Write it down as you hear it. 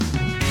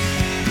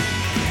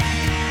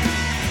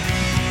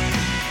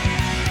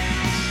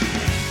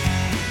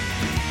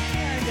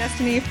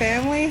Destiny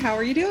family. How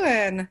are you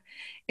doing?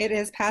 It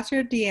is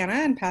Pastor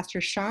Deanna and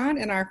Pastor Sean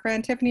and our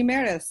friend Tiffany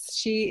Meredith.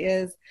 She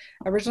is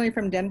originally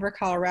from Denver,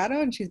 Colorado,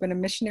 and she's been a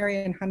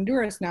missionary in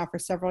Honduras now for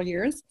several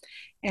years.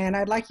 And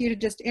I'd like you to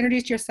just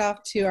introduce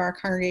yourself to our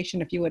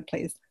congregation, if you would,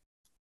 please.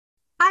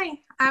 Hi,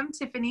 I'm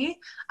Tiffany.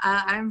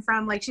 I'm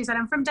from, like she said,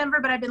 I'm from Denver,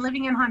 but I've been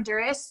living in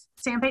Honduras,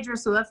 San Pedro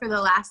Sula, for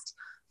the last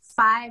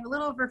a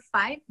little over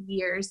 5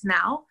 years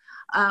now,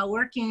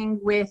 working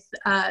with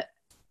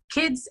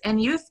kids and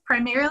youth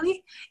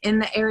primarily in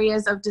the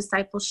areas of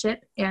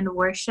discipleship and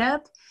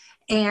worship.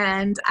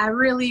 And I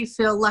really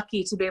feel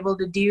lucky to be able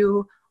to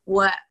do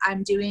what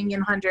I'm doing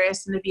in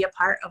Honduras and to be a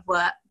part of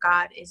what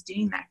God is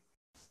doing there.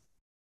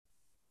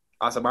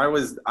 Awesome. I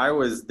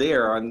was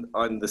there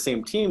on the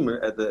same team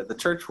at the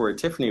church where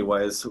Tiffany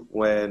was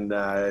when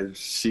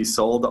she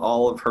sold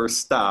all of her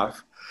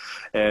stuff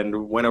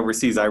and went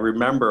overseas. I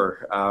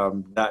remember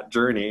that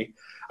journey.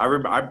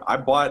 I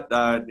bought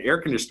an room air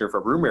conditioner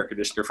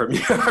from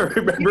you. I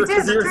remember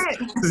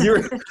because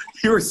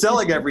you were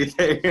selling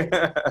everything.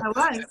 I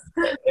was.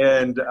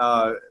 And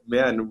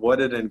man, what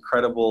an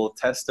incredible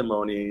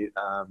testimony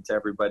to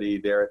everybody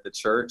there at the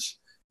church.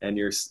 And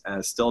you're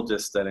still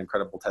just an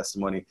incredible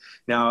testimony.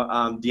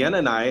 Now, Deanna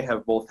and I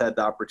have both had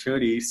the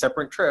opportunity,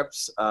 separate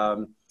trips,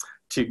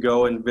 to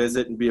go and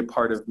visit and be a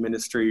part of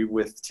ministry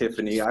with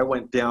Tiffany. I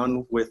went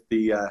down with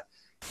the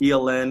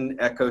ELN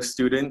Echo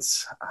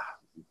students.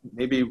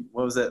 Maybe,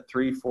 what was that,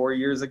 3-4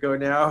 years ago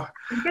now?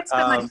 I think it's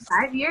been like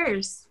 5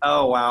 years.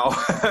 Oh, wow.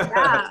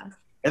 Yeah.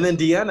 And then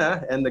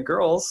Deanna and the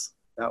girls,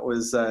 that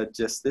was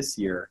just this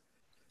year.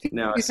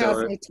 Now,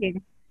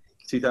 2018.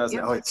 2000.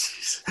 Yep. Oh,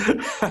 jeez.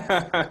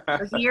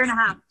 It was a year and a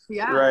half.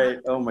 Yeah. Right.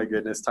 Oh, my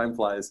goodness. Time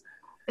flies.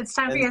 It's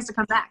time for you guys to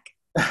come back.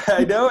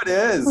 I know it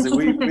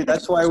is.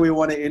 That's why we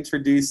want to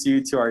introduce you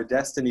to our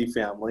Destiny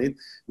family.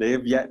 They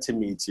have yet to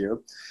meet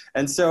you.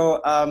 And so,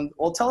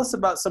 well, tell us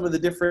about some of the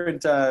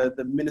different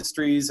the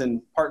ministries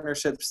and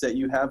partnerships that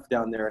you have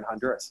down there in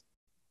Honduras.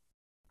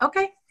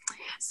 Okay.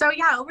 So,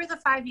 yeah, over the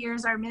 5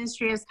 years, our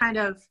ministry has kind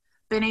of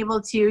been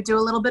able to do a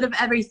little bit of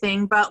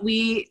everything, but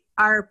we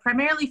are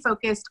primarily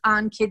focused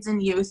on kids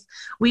and youth.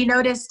 We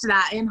noticed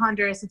that in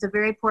Honduras, it's a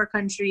very poor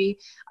country,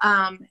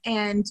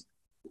 and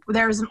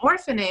there's an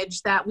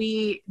orphanage that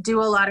we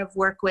do a lot of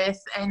work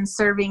with and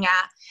serving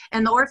at.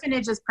 And the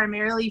orphanage is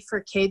primarily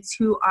for kids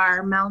who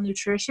are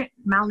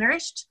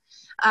malnourished,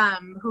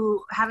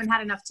 who haven't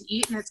had enough to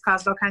eat, and it's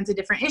caused all kinds of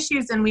different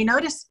issues. And we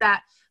noticed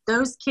that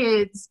those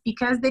kids,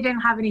 because they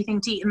didn't have anything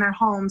to eat in their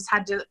homes,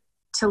 had to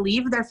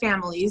leave their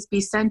families,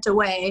 be sent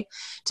away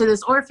to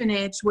this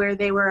orphanage where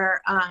they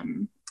were,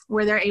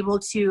 where they're able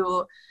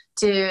to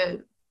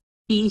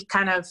be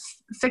kind of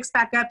fixed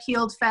back up,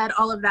 healed, fed,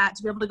 all of that,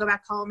 to be able to go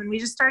back home. And we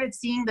just started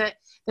seeing that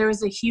there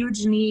was a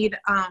huge need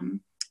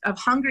of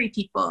hungry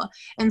people.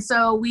 And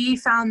so we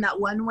found that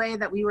one way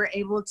that we were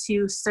able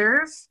to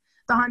serve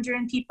the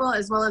Honduran people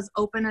as well as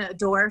open a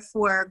door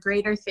for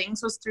greater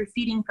things was through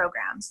feeding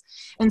programs.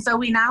 And so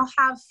we now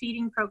have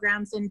feeding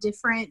programs in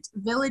different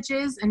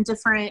villages and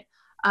different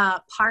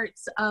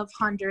parts of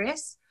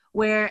Honduras,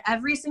 where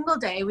every single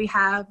day we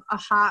have a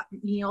hot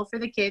meal for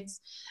the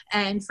kids.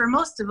 And for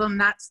most of them,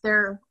 that's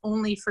their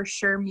only for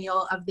sure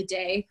meal of the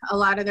day. A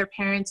lot of their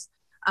parents,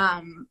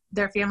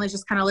 their families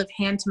just kind of live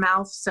hand to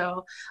mouth.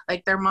 So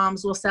like their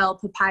moms will sell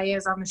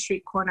papayas on the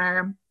street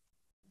corner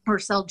or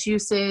sell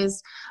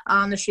juices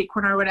on the street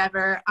corner or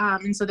whatever.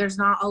 And so there's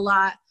not a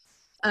lot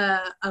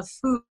of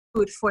food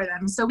for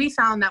them. So we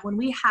found that when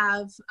we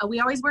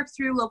always work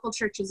through local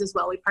churches as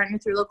well. We partner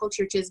through local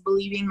churches,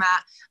 believing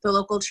that the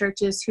local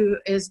church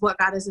is what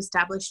God has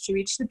established to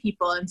reach the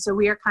people. And so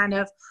we are kind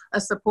of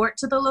a support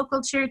to the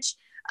local church,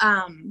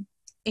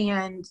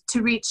 and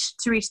to reach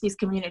these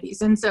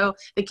communities. And so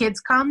the kids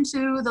come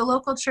to the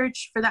local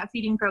church for that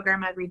feeding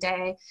program every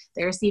day.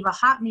 They receive a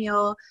hot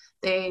meal.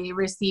 They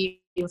receive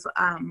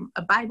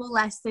a Bible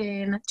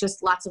lesson,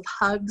 just lots of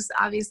hugs,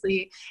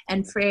 obviously,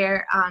 and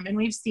prayer. And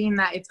we've seen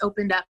that it's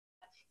opened up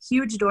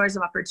huge doors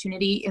of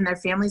opportunity in their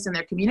families and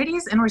their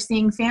communities. And we're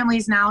seeing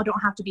families now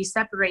don't have to be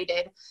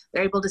separated.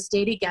 They're able to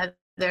stay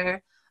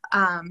together.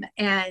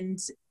 And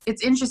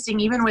it's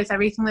interesting, even with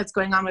everything that's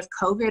going on with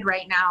COVID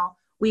right now,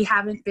 we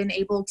haven't been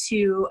able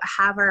to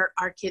have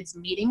our kids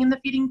meeting in the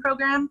feeding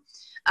program,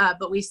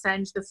 but we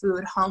send the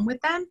food home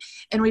with them.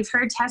 And we've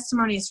heard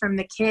testimonies from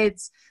the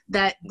kids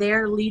that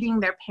they're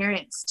leading their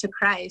parents to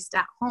Christ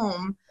at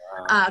home,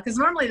 because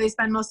normally they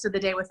spend most of the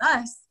day with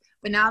us,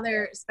 but now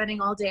they're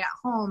spending all day at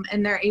home,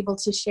 and they're able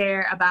to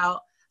share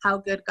about how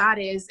good God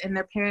is, and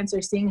their parents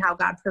are seeing how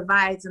God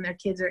provides, and their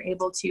kids are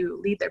able to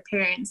lead their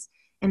parents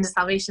into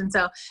salvation.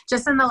 So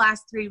just in the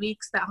last 3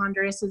 weeks that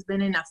Honduras has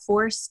been in a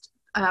forced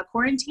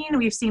quarantine,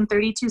 we've seen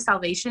 32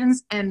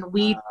 salvations, and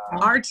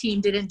our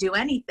team didn't do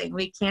anything.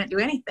 We can't do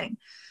anything.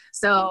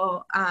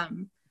 So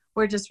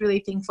we're just really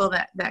thankful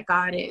that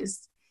God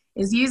is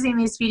using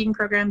these feeding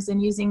programs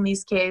and using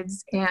these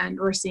kids, and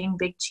we're seeing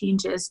big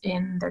changes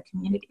in their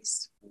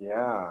communities.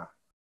 Yeah.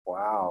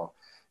 Wow.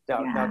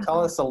 Now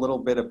tell us a little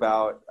bit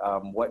about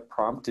what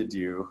prompted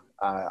you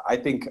I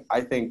think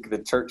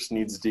the church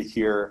needs to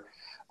hear,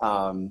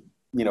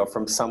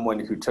 from someone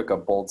who took a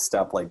bold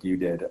step like you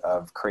did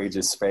of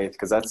courageous faith,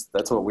 because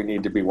that's what we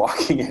need to be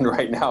walking in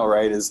right now,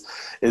 right? Is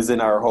in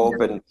our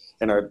hope and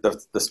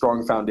the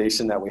strong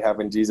foundation that we have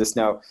in Jesus.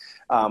 Now,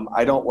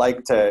 I don't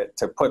like to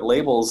put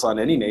labels on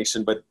any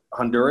nation, but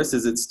Honduras,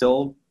 is it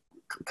still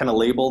kind of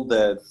labeled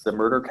the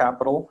murder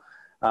capital?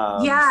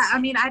 Yeah, I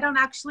mean, I don't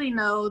actually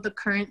know the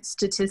current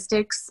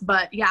statistics,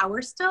 but yeah,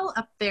 we're still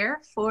up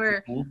there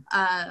for,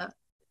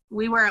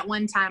 we were at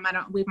one time,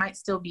 we might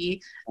still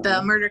be the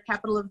murder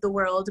capital of the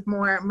world,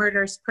 more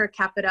murders per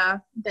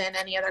capita than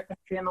any other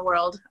country in the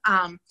world.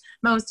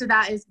 Most of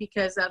that is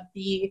because of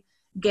the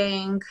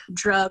gang,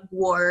 drug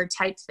war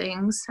type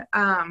things.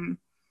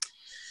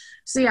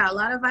 So yeah, a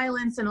lot of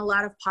violence and a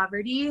lot of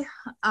poverty.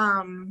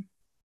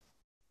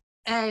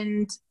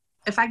 And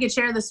if I could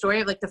share the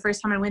story of like the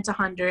first time I went to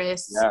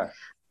Honduras,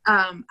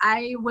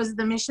 I was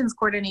the missions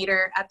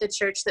coordinator at the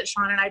church that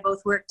Sean and I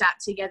both worked at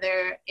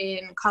together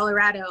in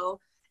Colorado.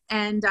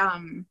 And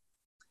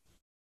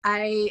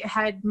I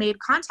had made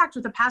contact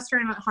with a pastor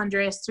in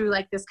Honduras through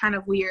like this kind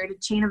of weird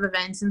chain of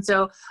events. And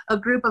so a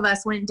group of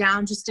us went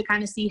down just to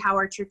kind of see how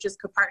our churches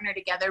could partner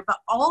together. But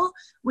all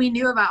we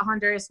knew about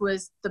Honduras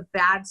was the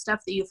bad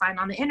stuff that you find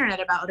on the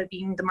internet about it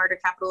being the murder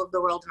capital of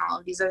the world and all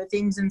of these other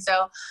things. And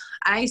so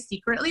I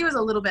secretly was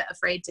a little bit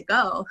afraid to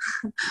go.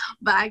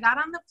 But I got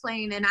on the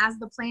plane, and as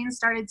the plane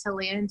started to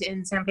land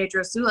in San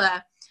Pedro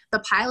Sula, the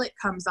pilot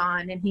comes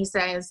on and he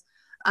says,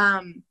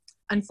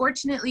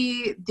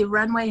 unfortunately, the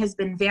runway has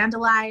been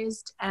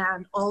vandalized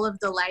and all of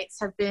the lights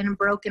have been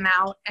broken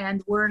out,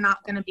 and we're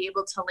not going to be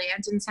able to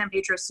land in San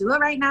Pedro Sula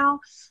right now.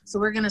 So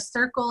we're going to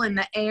circle in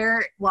the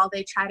air while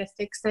they try to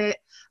fix it,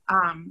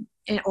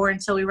 or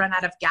until we run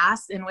out of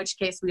gas, in which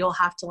case we will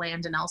have to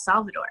land in El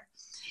Salvador.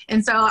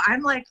 And so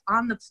I'm like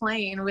on the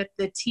plane with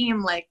the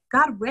team, like,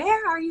 God,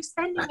 where are you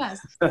sending us?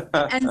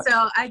 And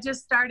so I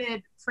just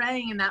started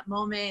praying in that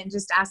moment and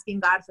just asking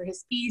God for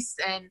his peace.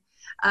 And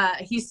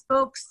he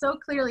spoke so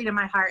clearly to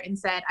my heart and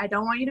said, I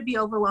don't want you to be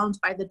overwhelmed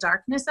by the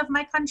darkness of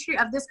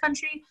this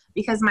country,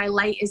 because my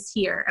light is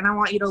here, and I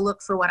want you to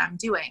look for what I'm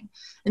doing.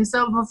 And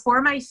so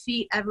before my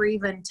feet ever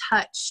even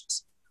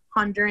touched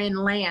Honduran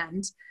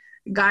land,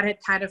 God had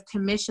kind of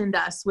commissioned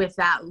us with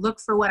that. Look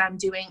for what I'm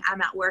doing.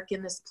 I'm at work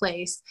in this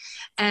place.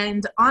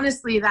 And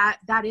honestly, that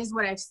is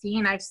what I've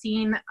seen. I've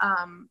seen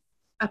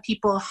a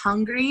people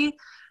hungry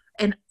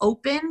and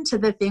open to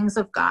the things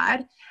of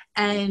God,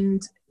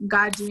 and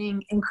God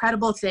doing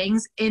incredible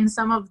things in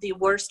some of the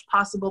worst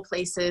possible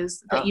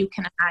places that you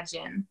can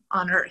imagine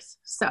on earth.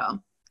 So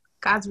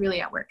God's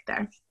really at work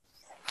there.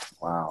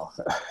 Wow.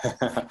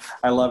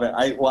 I love it.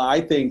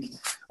 I think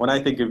when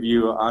I think of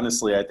you,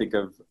 honestly, I think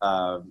of,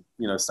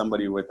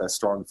 somebody with a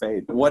strong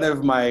faith. One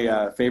of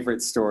my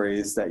favorite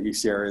stories that you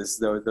share is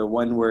the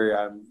one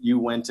where you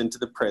went into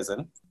the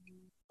prison,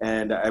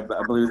 and I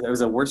believe it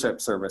was a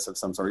worship service of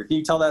some sort. Can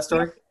you tell that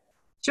story?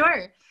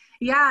 Sure.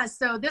 Yeah,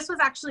 so this was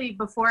actually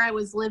before I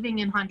was living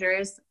in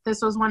Honduras.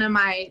 This was one of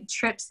my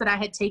trips that I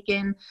had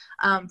taken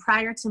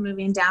prior to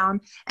moving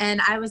down.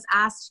 And I was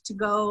asked to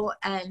go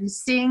and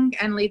sing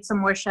and lead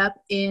some worship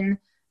in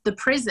the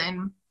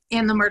prison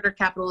in the murder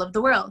capital of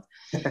the world.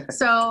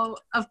 So,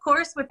 of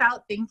course,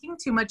 without thinking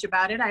too much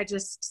about it, I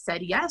just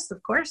said yes,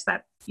 of course.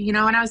 And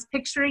I was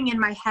picturing in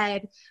my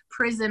head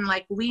prison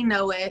like we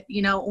know it,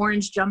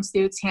 orange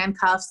jumpsuits,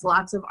 handcuffs,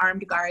 lots of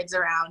armed guards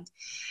around.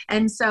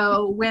 And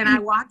so when I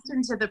walked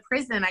into the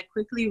prison, I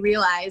quickly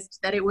realized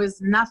that it was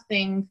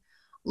nothing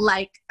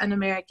like an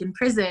American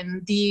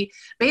prison.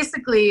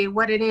 Basically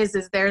what it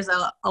is there's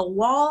a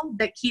wall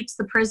that keeps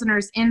the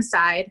prisoners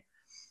inside.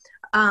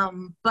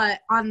 But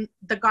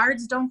the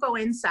guards don't go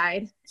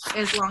inside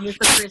as long as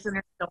the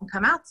prisoners don't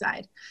come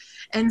outside.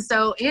 And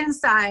so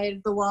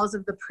inside the walls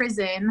of the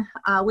prison,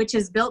 which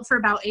is built for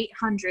about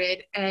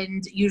 800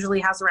 and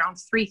usually has around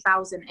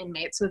 3,000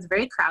 inmates, so it's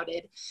very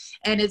crowded,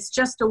 and it's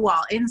just a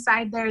wall.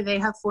 Inside there, they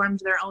have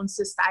formed their own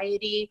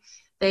society.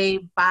 They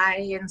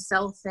buy and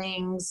sell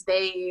things.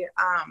 They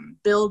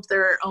build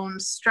their own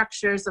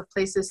structures of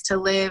places to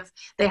live.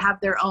 They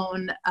have their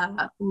own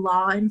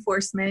law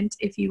enforcement,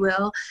 if you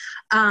will.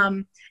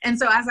 And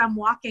so as I'm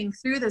walking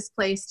through this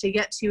place to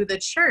get to the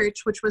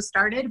church, which was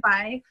started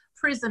by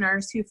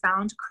prisoners who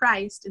found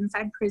Christ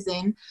inside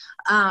prison,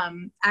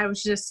 I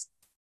was just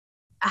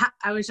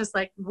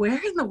like,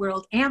 where in the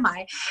world am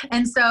I?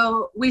 And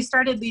so we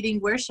started leading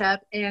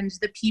worship, and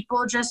the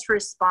people just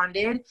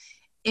responded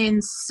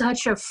in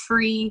such a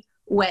free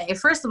way.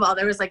 First of all,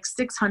 there was like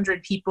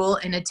 600 people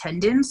in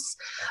attendance,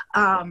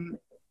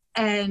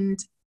 and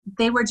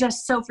they were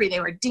just so free. They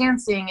were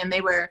dancing, and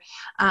they were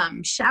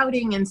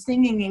shouting and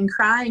singing and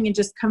crying and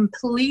just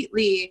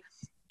completely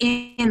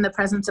in the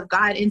presence of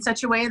God in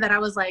such a way that I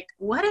was like,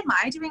 what am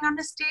I doing on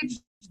this stage?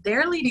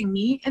 They're leading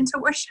me into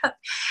worship.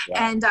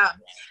 Yeah. And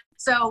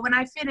so when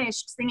I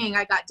finished singing,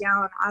 I got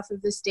down off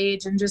of the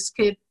stage and just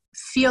could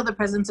feel the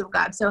presence of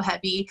God so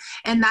heavy.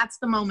 And that's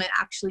the moment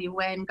actually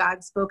when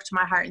God spoke to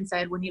my heart and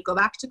said, when you go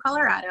back to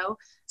Colorado,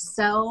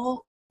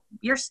 sell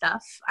your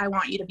stuff. I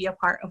want you to be a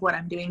part of what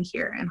I'm doing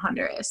here in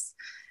Honduras.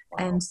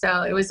 Wow. And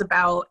so it was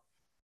about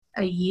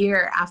a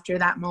year after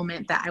that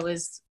moment that I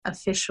was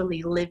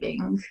officially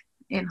living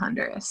in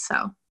Honduras.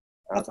 So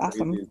that's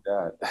awesome.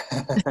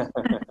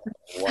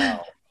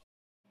 Wow.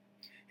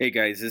 Hey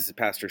guys, this is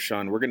Pastor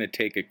Sean. We're going to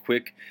take a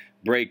quick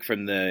break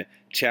from the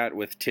chat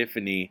with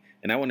Tiffany,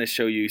 and I want to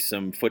show you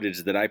some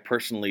footage that I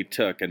personally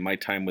took in my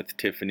time with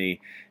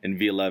Tiffany and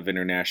Via Love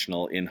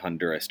International in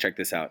Honduras. Check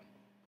this out.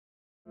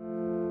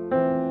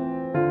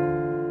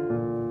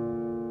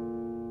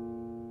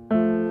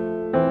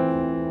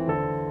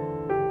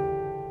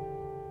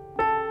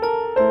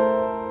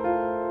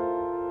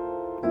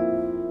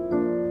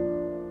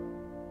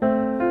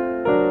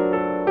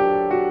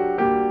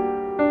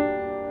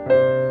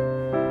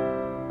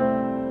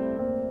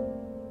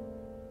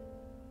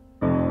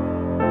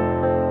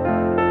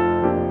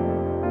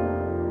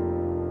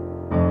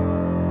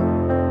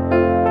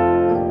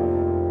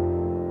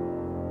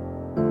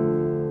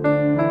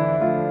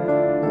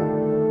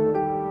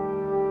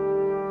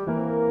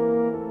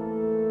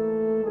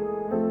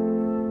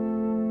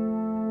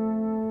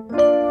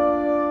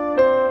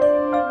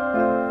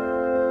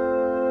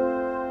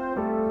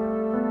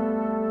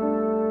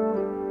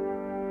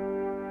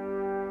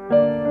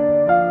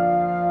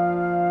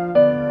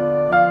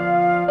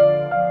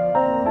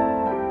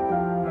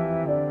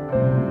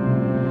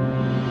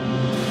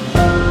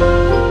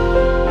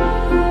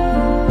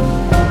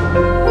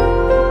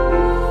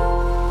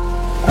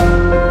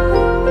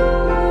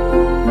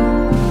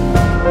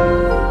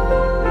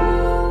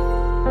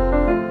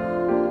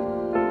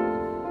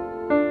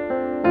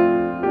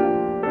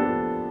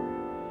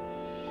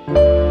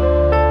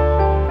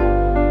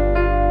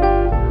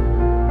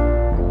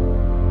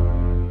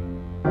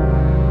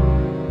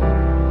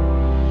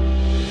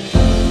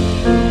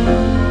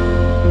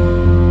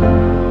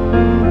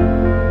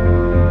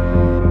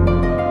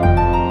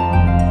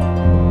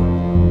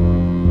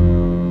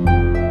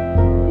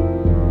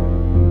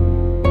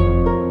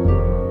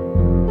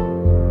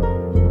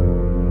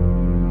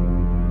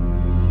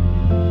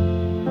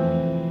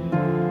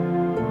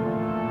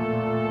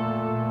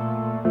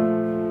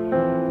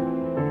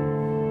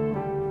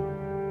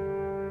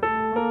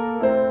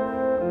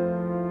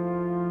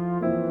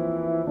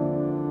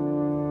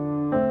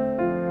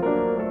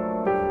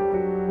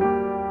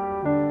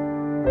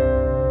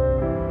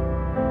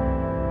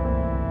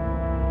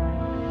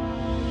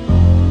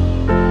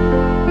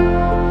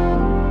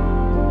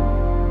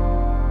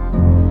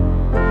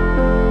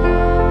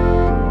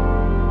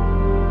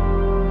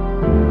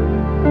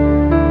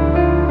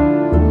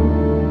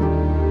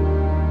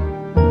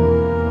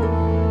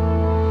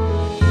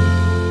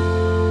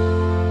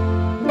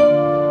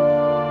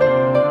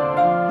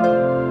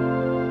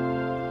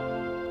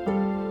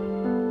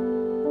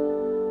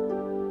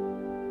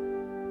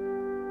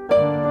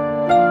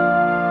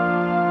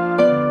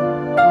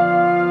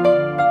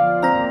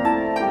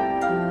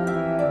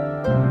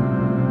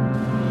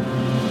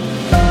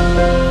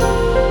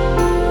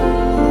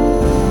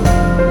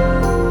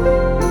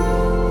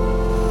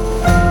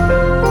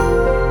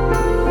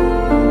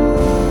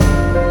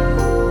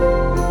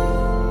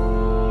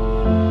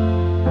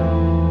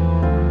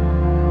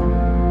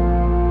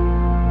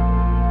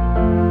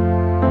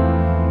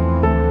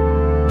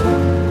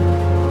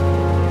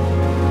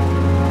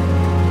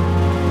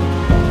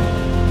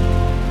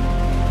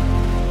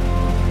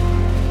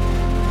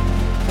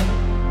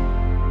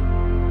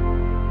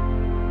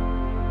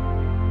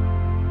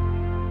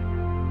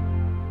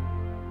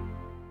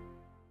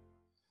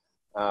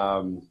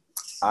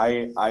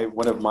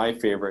 One of my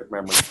favorite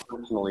memories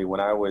personally when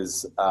I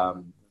was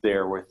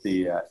there with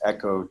the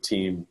ECHO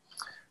team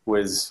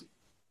was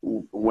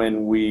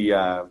when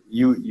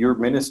your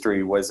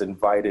ministry was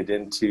invited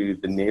into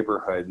the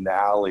neighborhood, in the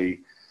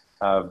alley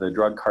of the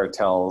drug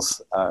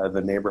cartels,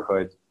 the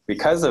neighborhood,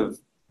 because of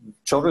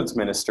children's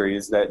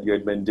ministries that you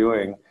had been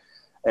doing.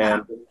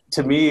 And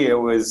to me, it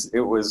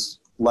was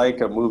like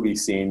a movie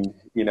scene,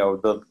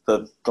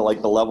 the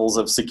levels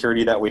of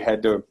security that we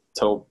had to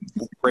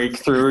break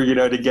through,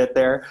 to get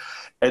there.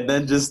 And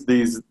then just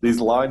these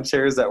lawn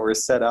chairs that were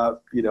set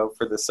up,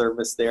 for the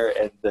service there.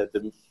 And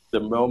the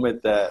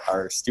moment that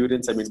our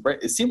students,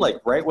 it seemed like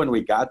right when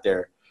we got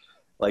there,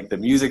 like the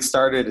music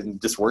started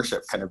and just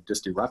worship kind of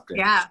just erupted.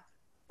 Yeah.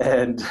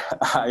 And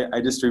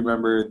I just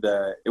remember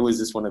that it was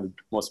just one of the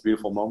most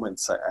beautiful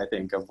moments, I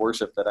think, of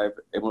worship that I've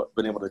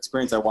been able to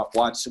experience. I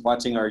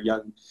watching our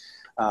young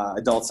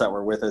adults that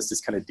were with us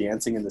just kind of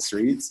dancing in the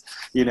streets,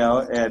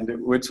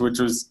 and which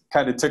was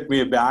kind of took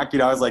me aback.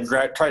 I was like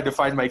trying to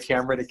find my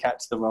camera to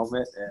catch the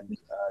moment, and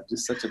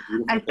just such a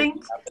beautiful I thing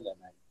think happened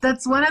that night.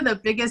 That's one of the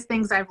biggest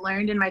things I've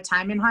learned in my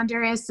time in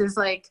Honduras is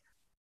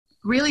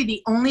really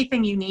the only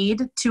thing you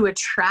need to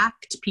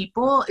attract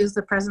people is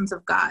the presence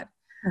of God.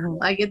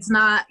 Mm-hmm. It's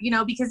not,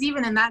 because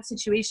even in that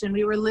situation,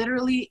 we were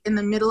literally in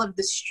the middle of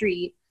the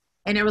street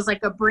and it was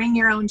like a bring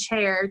your own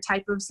chair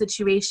type of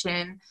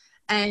situation.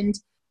 And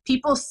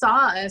people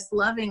saw us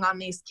loving on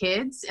these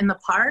kids in the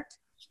park,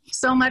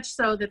 so much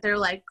so that they're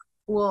like,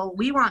 well,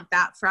 we want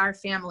that for our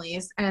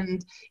families.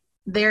 And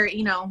they're,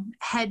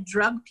 head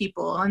drug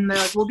people, and they're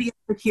like, we'll be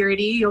in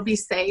security, you'll be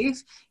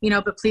safe,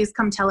 but please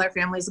come tell our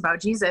families about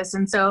Jesus.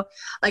 And so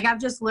like,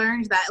 I've just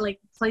learned that like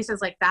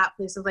places like that,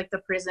 places like the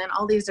prison,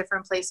 all these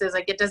different places,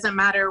 like it doesn't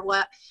matter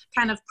what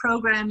kind of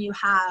program you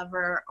have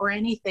or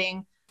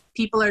anything,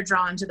 people are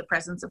drawn to the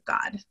presence of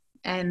God,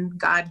 and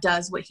God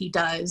does what he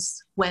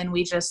does when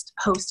we just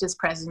host his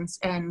presence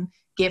and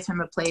give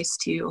him a place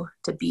to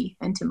be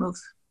and to move.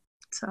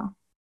 So.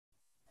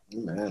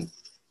 Amen.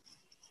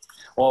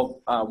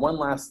 Well, one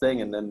last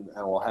thing, and then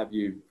we'll have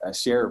you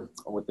share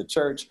with the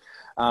church.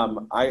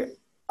 I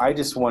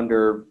just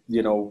wonder,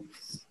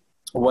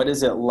 what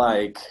is it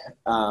like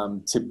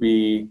to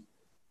be,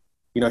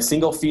 a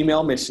single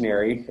female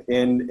missionary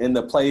in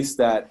the place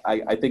that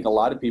I think a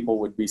lot of people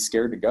would be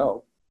scared to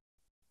go,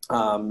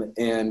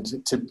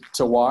 and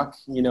to walk,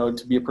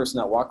 to be a person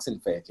that walks in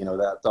faith,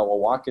 that will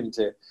walk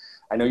into.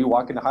 I know you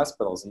walk into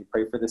hospitals and you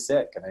pray for the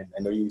sick, and I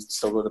know you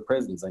still go to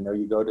prisons. I know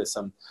you go to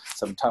some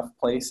tough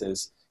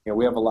places.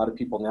 We have a lot of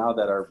people now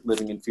that are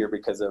living in fear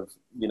because of,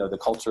 the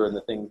culture and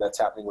the thing that's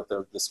happening with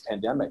this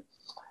pandemic.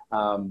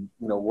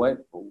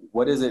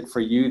 What is it for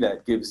you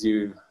that gives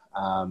you,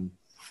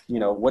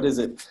 what is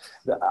it?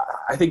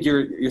 I think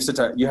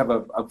you have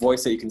a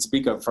voice that you can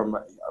speak of from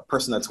a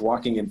person that's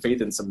walking in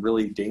faith in some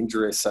really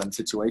dangerous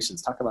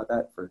situations. Talk about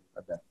that for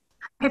a bit.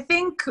 I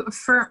think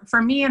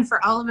for me and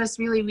for all of us,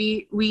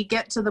 really, we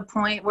get to the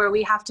point where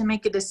we have to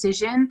make a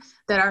decision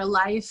that our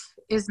life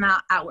is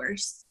not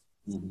ours.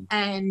 Mm-hmm.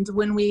 And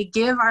when we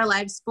give our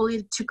lives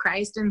fully to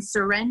Christ and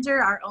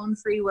surrender our own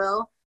free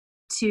will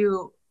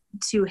to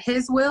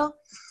his will,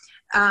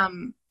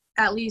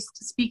 at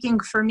least speaking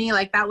for me,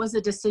 like that was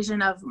a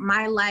decision of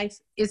my life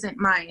isn't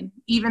mine.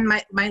 Even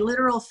my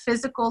literal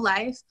physical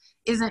life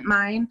isn't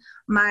mine.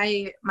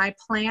 My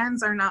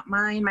plans are not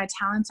mine. My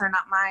talents are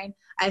not mine.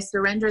 I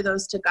surrender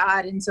those to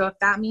God. And so if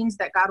that means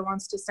that God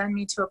wants to send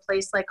me to a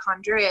place like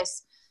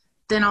Honduras,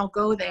 then I'll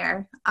go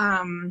there.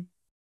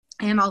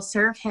 And I'll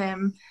serve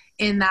him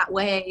in that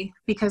way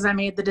because I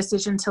made the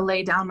decision to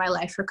lay down my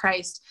life for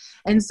Christ.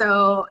 And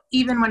so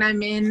even when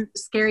I'm in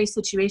scary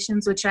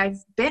situations, which I've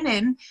been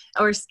in,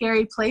 or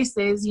scary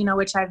places,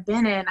 which I've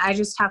been in, I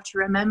just have to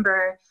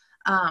remember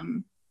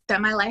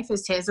that my life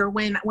is his. Or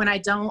when I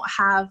don't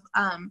have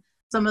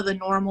some of the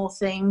normal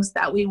things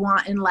that we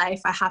want in life,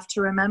 I have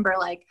to remember,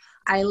 like,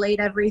 I laid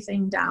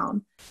everything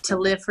down to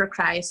live for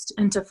Christ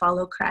and to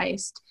follow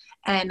Christ.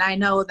 And I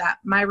know that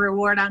my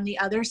reward on the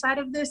other side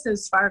of this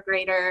is far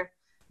greater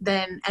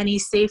than any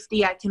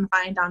safety I can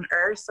find on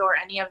earth or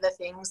any of the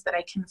things that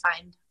I can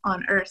find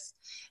on earth.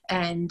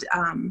 And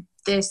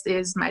this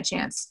is my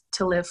chance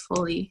to live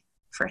fully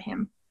for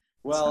him.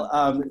 Well,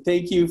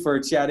 thank you for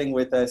chatting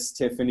with us,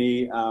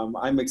 Tiffany.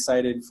 I'm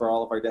excited for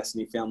all of our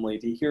Destiny family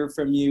to hear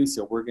from you.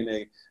 So we're going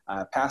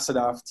to pass it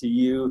off to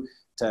you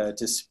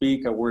to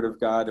speak a word of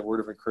God, a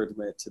word of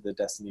encouragement to the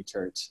Destiny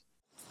Church.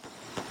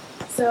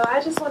 So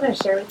I just want to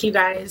share with you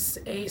guys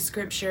a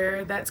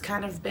scripture that's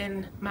kind of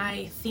been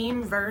my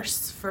theme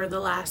verse for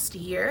the last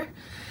year.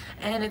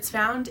 And it's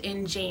found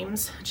in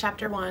James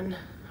chapter 1,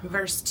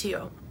 verse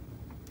 2.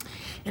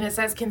 And it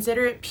says,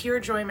 "Consider it pure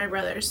joy, my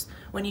brothers,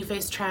 when you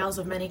face trials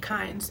of many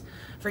kinds.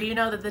 For you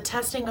know that the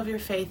testing of your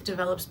faith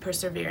develops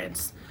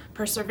perseverance.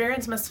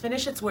 Perseverance must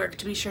finish its work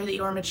to be sure that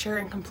you are mature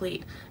and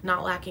complete,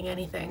 not lacking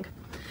anything."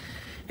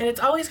 And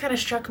it's always kind of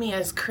struck me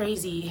as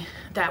crazy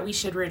that we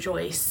should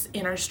rejoice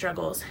in our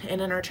struggles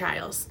and in our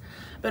trials.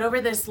 But over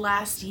this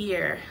last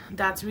year,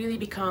 that's really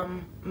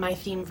become my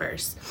theme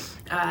verse.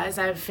 As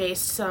I've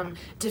faced some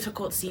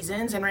difficult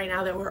seasons, and right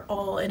now that we're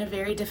all in a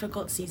very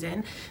difficult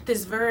season,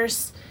 this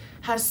verse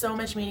has so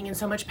much meaning and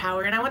so much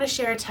power. And I want to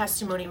share a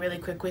testimony really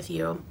quick with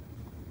you.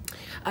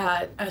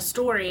 A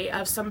story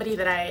of somebody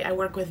that I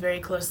work with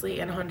very closely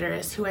in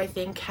Honduras who I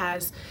think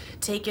has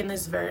taken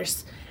this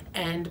verse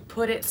and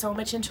put it so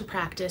much into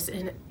practice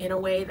in a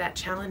way that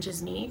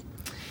challenges me.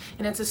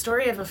 And it's a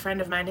story of a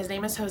friend of mine. His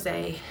name is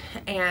Jose.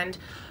 And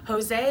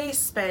Jose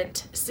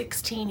spent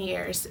 16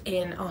 years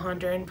in a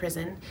Honduran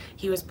prison.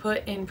 He was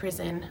put in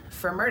prison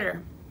for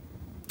murder.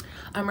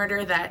 A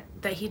murder that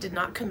he did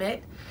not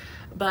commit,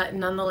 but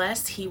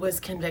nonetheless he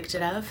was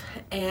convicted of.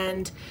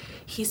 And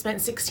he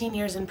spent 16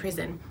 years in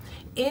prison.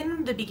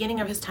 In the beginning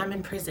of his time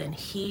in prison,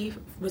 he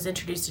was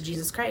introduced to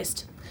Jesus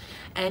Christ.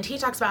 And he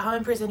talks about how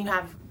in prison you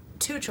have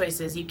two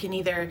choices. You can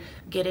either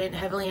get in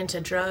heavily into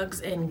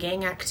drugs and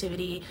gang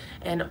activity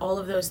and all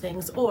of those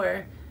things,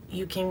 or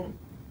you can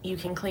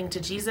cling to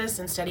Jesus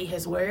and study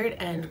his word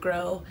and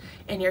grow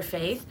in your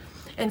faith.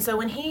 And so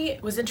when he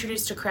was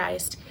introduced to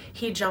Christ,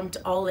 he jumped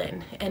all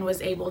in and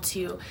was able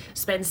to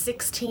spend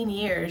 16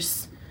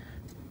 years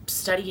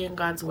studying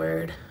God's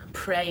word,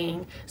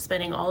 praying,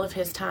 spending all of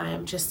his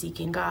time just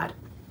seeking God.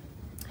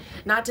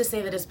 Not to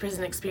say that his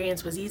prison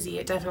experience was easy.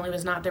 It definitely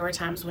was not. There were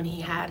times when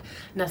he had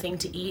nothing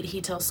to eat.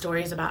 He tells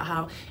stories about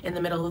how in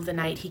the middle of the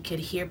night he could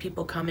hear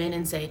people come in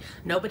and say,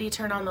 "Nobody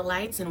turn on the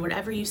lights, and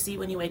whatever you see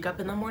when you wake up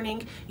in the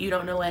morning, you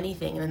don't know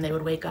anything." And then they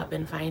would wake up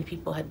and find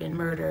people had been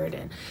murdered,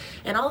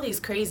 and all these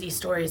crazy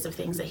stories of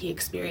things that he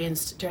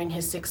experienced during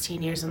his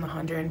 16 years in the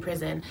Honduran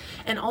prison,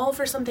 and all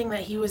for something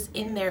that he was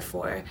in there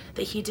for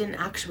that he didn't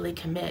actually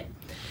commit.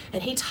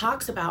 And he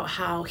talks about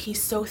how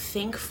he's so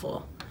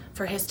thankful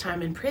for his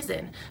time in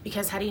prison,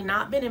 because had he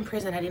not been in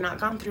prison, had he not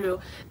gone through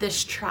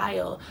this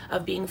trial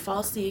of being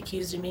falsely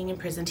accused and being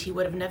imprisoned, he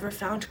would have never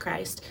found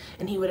Christ,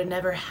 and he would have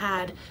never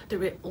had the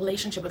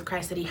relationship with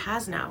Christ that he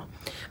has now.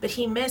 But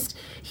he missed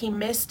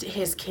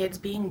his kids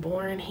being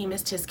born. He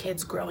missed his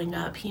kids growing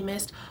up. He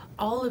missed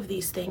all of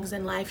these things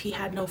in life. He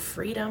had no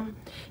freedom.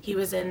 He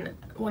was in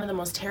one of the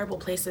most terrible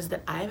places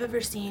that I've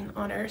ever seen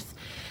on earth.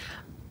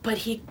 But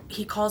he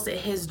calls it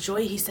his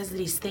joy. He says that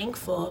he's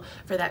thankful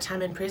for that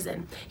time in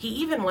prison. He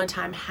even one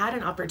time had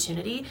an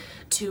opportunity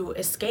to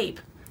escape.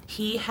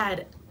 He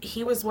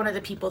was one of the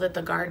people that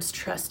the guards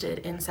trusted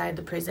inside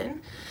the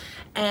prison.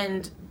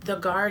 And the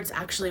guards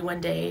actually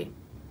one day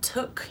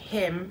took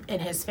him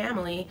and his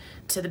family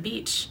to the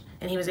beach,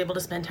 and he was able to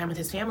spend time with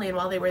his family. And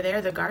while they were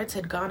there, the guards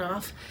had gone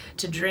off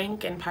to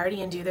drink and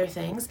party and do their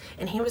things,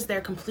 and he was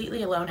there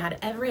completely alone, had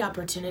every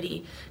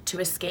opportunity to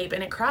escape.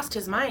 And it crossed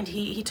his mind.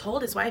 He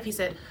told his wife, he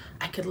said,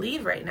 "I could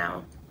leave right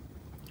now.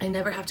 I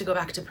never have to go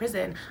back to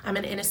prison. I'm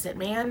an innocent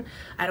man.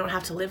 I don't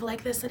have to live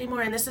like this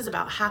anymore." And this is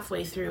about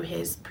halfway through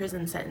his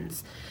prison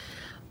sentence.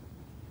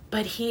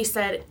 But he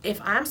said,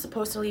 if I'm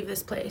supposed to leave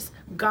this place,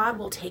 God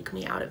will take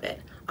me out of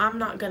it. I'm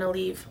not going to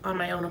leave on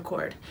my own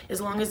accord. As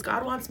long as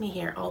God wants me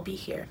here, I'll be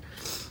here.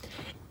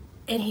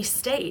 And he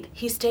stayed.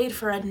 He stayed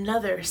for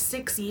another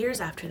 6 years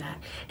after that.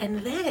 And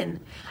then,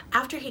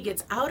 after he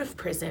gets out of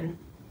prison,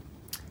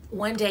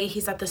 one day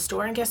he's at the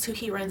store, and guess who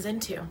he runs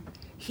into?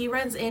 He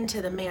runs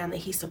into the man that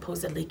he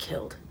supposedly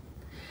killed.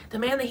 The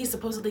man that he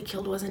supposedly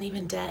killed wasn't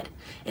even dead,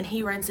 and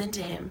he runs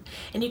into him.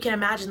 And you can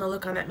imagine the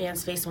look on that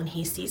man's face when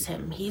he sees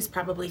him. He's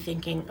probably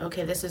thinking,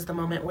 okay, this is the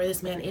moment where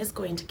this man is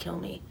going to kill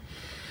me.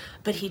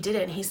 But he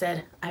didn't. He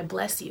said, "I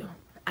bless you.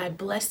 I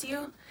bless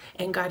you,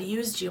 and God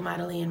used you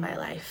mightily in my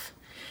life."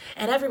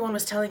 And everyone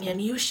was telling him,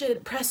 "You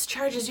should press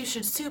charges, you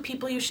should sue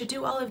people, you should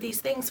do all of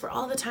these things for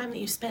all the time that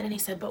you spent." And he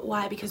said, "But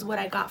why? Because what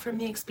I got from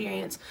the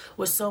experience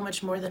was so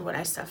much more than what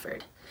I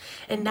suffered."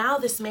 And now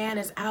this man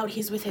is out.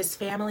 He's with his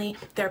family.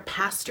 They're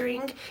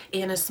pastoring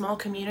in a small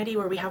community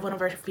where we have one of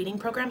our feeding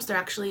programs. They're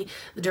actually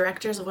the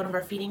directors of one of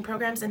our feeding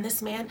programs. And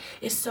this man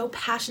is so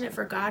passionate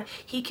for God.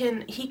 He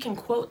can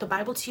quote the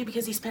Bible to you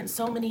because he spent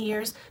so many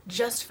years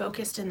just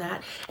focused in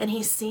that. And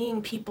he's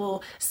seeing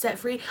people set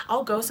free.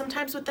 I'll go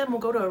sometimes with them. We'll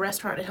go to a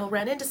restaurant and he'll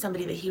run into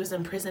somebody that he was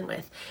in prison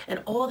with.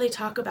 And all they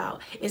talk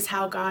about is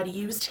how God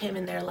used him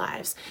in their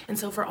lives. And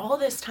so for all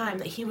this time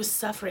that he was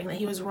suffering, that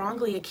he was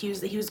wrongly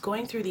accused, that he was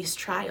going through these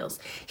trials,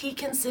 he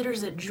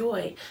considers it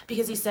joy,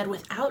 because he said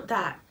without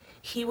that,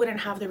 he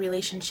wouldn't have the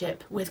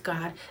relationship with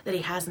God that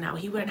he has now.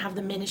 He wouldn't have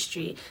the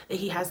ministry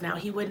that he has now.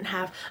 He wouldn't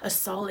have a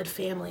solid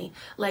family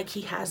like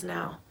he has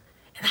now.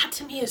 And that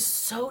to me is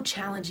so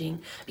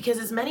challenging, because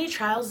as many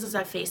trials as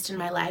I've faced in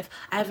my life,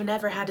 I've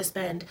never had to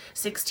spend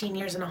 16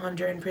 years in a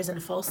Honduran prison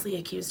falsely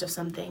accused of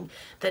something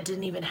that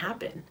didn't even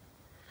happen.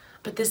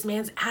 But this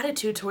man's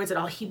attitude towards it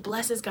all, he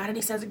blesses God and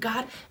he says,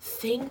 "God,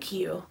 thank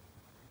you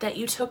that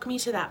you took me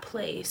to that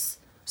place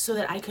so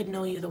that I could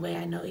know you the way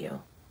I know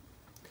you."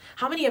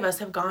 How many of us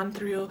have gone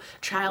through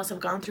trials, have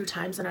gone through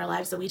times in our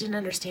lives that we didn't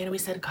understand, and we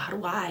said, "God,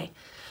 why?"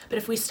 But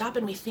if we stop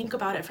and we think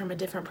about it from a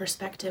different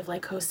perspective,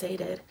 like Jose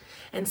did,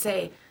 and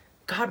say,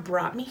 God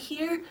brought me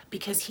here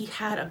because he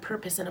had a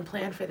purpose and a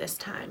plan for this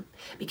time,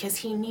 because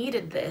he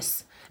needed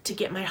this to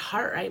get my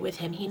heart right with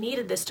him. He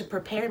needed this to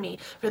prepare me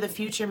for the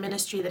future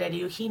ministry that I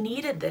do. He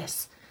needed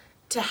this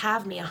to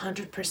have me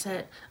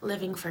 100%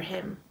 living for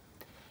him.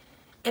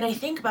 And I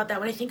think about that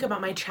when I think about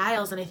my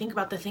trials and I think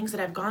about the things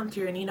that I've gone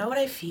through. And you know what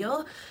I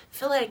feel? I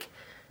feel like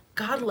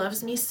God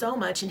loves me so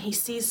much and he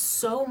sees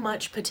so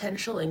much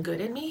potential and good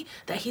in me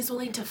that he's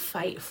willing to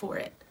fight for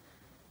it.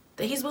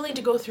 That he's willing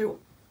to go through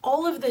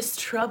all of this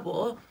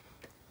trouble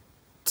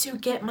to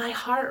get my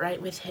heart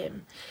right with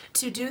him,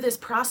 to do this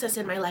process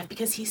in my life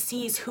because he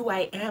sees who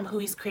I am, who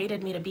he's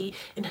created me to be,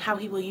 and how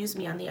he will use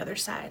me on the other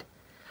side.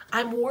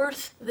 I'm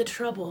worth the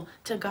trouble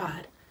to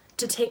God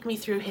to take me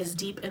through his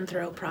deep and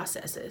thorough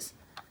processes.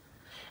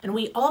 And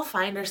we all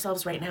find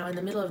ourselves right now in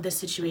the middle of this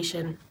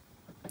situation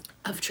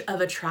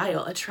of a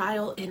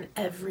trial in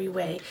every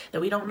way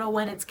that we don't know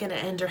when it's going to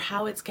end or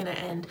how it's going to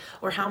end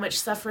or how much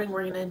suffering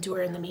we're going to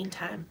endure in the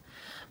meantime.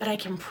 But I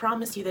can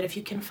promise you that if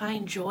you can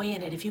find joy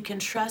in it, if you can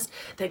trust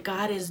that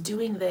God is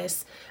doing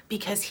this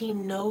because he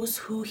knows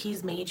who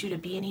he's made you to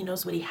be and he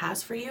knows what he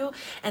has for you,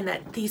 and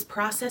that these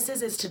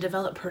processes is to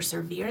develop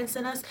perseverance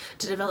in us,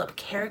 to develop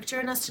character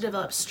in us, to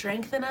develop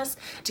strength in us,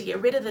 to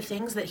get rid of the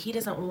things that he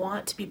doesn't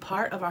want to be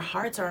part of our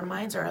hearts or our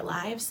minds or our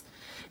lives,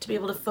 to be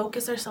able to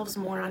focus ourselves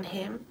more on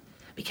him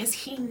because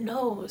he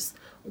knows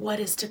what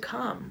is to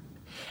come.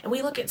 And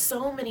we look at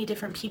so many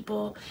different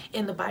people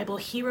in the Bible,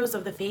 heroes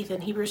of the faith.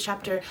 In Hebrews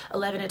chapter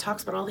 11, it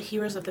talks about all the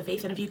heroes of the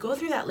faith. And if you go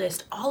through that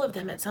list, all of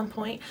them at some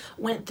point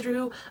went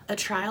through a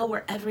trial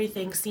where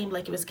everything seemed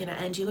like it was going to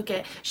end. You look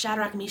at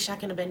Shadrach,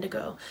 Meshach, and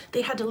Abednego.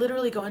 They had to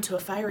literally go into a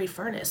fiery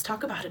furnace.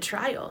 Talk about a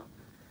trial.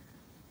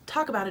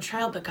 Talk about a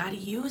trial, but God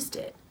used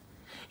it.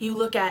 You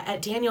look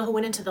at Daniel, who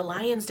went into the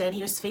lion's den.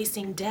 He was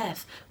facing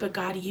death, but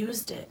God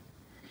used it.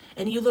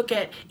 And you look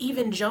at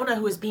even Jonah,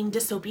 who was being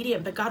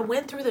disobedient, but God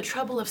went through the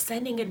trouble of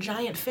sending a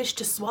giant fish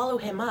to swallow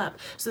him up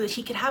so that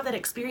he could have that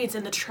experience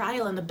in the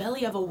trial in the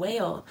belly of a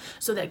whale,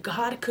 so that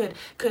God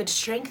could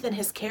strengthen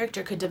his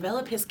character, could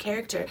develop his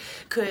character,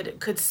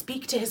 could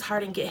speak to his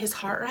heart and get his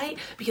heart right,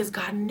 because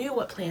God knew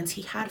what plans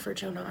he had for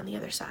Jonah on the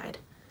other side.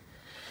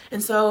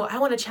 And so I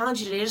want to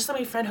challenge you today, just like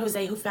my friend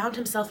Jose, who found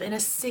himself in a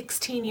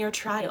 16-year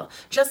trial.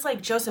 Just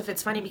like Joseph,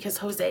 it's funny because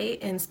Jose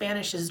in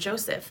Spanish is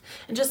Joseph.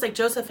 And just like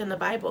Joseph in the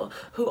Bible,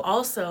 who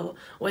also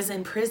was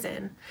in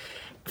prison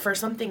for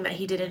something that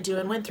he didn't do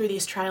and went through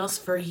these trials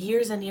for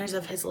years and years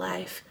of his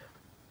life.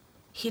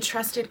 He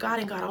trusted God,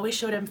 and God always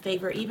showed him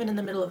favor even in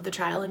the middle of the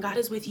trial. And God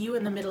is with you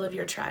in the middle of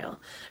your trial.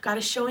 God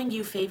is showing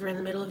you favor in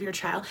the middle of your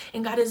trial.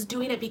 And God is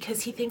doing it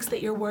because he thinks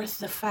that you're worth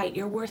the fight.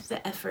 You're worth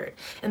the effort.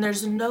 And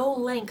there's no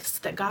lengths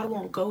that God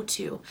won't go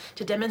to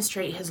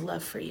demonstrate his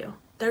love for you.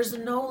 There's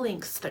no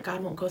lengths that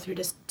God won't go through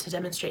to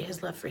demonstrate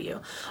his love for you,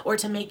 or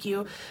to make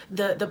you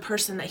the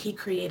person that he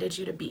created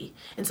you to be.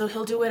 And so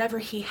he'll do whatever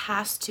he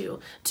has to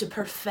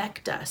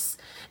perfect us,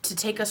 to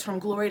take us from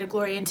glory to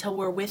glory until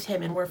we're with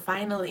him and we're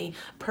finally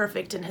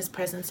perfect in his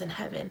presence in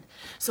heaven.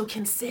 So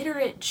consider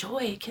it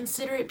joy,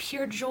 consider it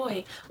pure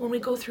joy when we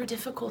go through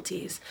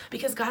difficulties,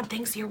 because God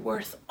thinks you're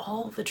worth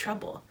all the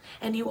trouble,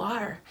 and you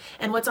are.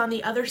 And what's on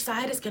the other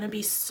side is going to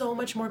be so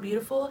much more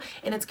beautiful,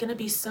 and it's going to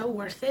be so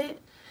worth it.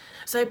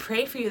 So I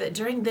pray for you that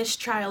during this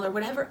trial, or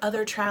whatever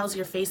other trials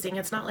you're facing,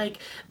 it's not like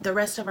the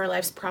rest of our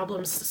life's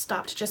problems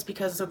stopped just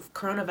because of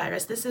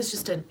coronavirus. This is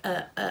just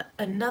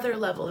another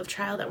level of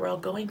trial that we're all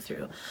going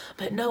through.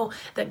 But know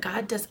that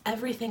God does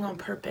everything on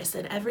purpose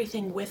and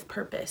everything with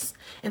purpose.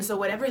 And so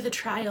whatever the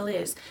trial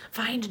is,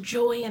 find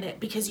joy in it,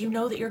 because you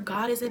know that your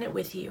God is in it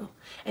with you.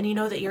 And you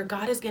know that your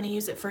God is going to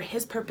use it for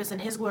his purpose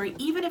and his glory,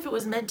 even if it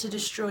was meant to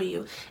destroy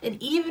you. And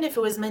even if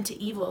it was meant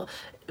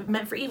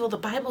for evil, the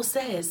Bible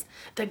says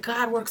that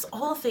God works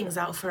all things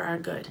out for our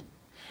good.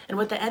 And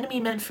what the enemy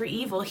meant for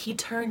evil, he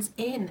turns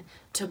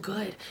into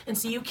good. And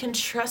so you can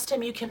trust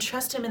him. You can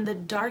trust him in the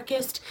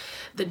darkest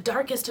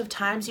of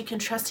times. You can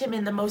trust him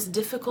in the most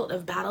difficult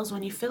of battles,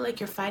 when you feel like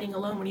you're fighting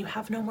alone, when you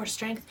have no more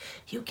strength.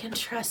 You can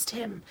trust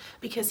him,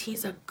 because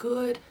he's a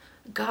good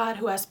God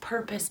who has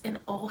purpose in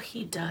all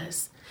he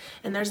does.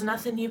 And there's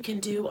nothing you can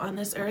do on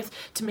this earth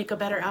to make a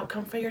better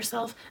outcome for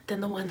yourself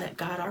than the one that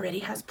God already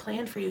has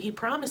planned for you. He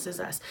promises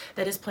us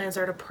that his plans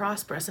are to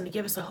prosper us and to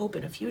give us a hope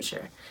and a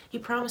future. He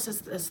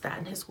promises us that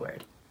in his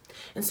word.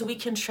 And so we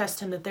can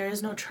trust him that there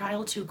is no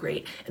trial too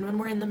great. And when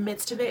we're in the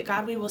midst of it,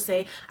 God, we will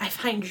say, I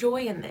find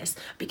joy in this,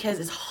 because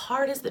as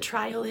hard as the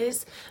trial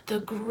is, the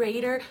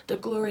greater the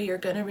glory you're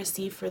going to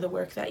receive for the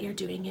work that you're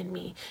doing in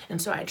me. And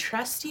so I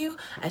trust you.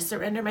 I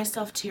surrender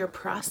myself to your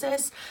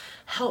process.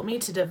 Help me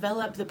to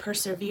develop the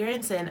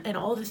perseverance and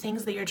all the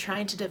things that you're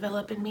trying to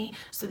develop in me,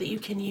 so that you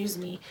can use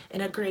me in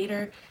a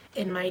greater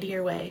and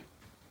mightier way.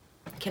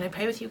 Can I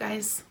pray with you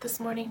guys this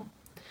morning?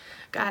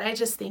 God, I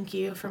just thank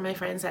you for my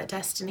friends at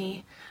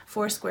Destiny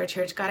Foursquare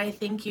Church. God, I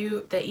thank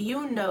you that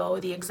you know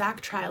the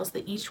exact trials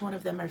that each one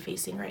of them are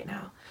facing right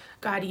now.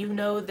 God, you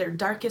know their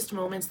darkest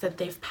moments that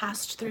they've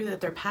passed through, that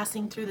they're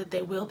passing through, that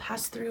they will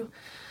pass through.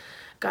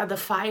 God, the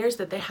fires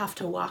that they have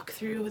to walk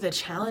through, the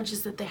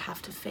challenges that they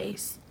have to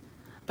face.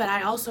 But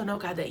I also know,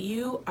 God, that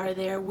you are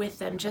there with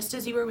them, just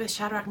as you were with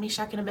Shadrach,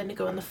 Meshach, and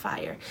Abednego in the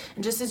fire,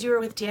 and just as you were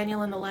with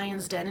Daniel in the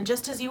lion's den, and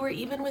just as you were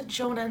even with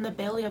Jonah in the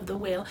belly of the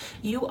whale.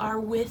 You are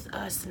with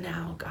us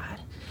now, God,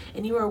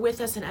 and you are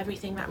with us in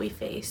everything that we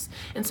face.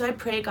 And so I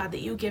pray, God,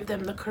 that you give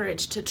them the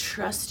courage to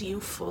trust you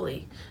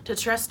fully, to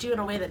trust you in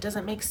a way that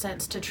doesn't make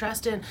sense, to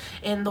trust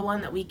in the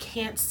one that we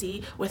can't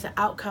see, with the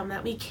outcome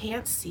that we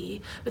can't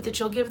see, but that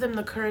you'll give them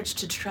the courage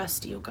to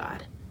trust you,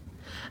 God.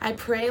 I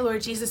pray,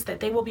 Lord Jesus, that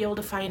they will be able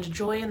to find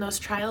joy in those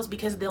trials,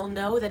 because they'll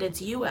know that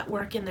it's you at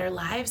work in their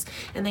lives,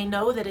 and they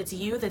know that it's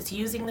you that's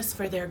using this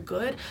for their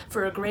good,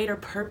 for a greater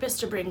purpose,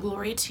 to bring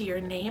glory to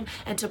your name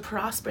and to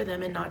prosper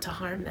them and not to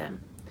harm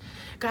them.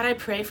 God, I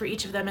pray for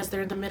each of them as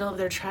they're in the middle of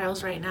their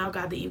trials right now,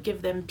 God, that you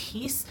give them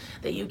peace,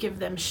 that you give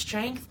them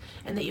strength,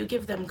 and that you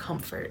give them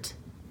comfort.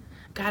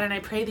 God, and I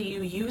pray that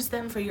you use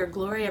them for your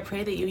glory. I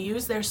pray that you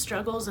use their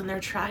struggles and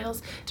their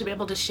trials to be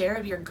able to share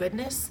of your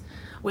goodness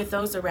with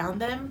those around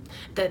them,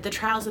 that the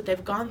trials that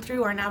they've gone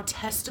through are now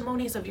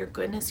testimonies of your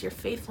goodness, your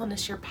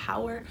faithfulness, your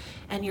power,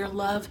 and your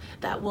love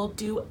that will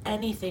do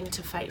anything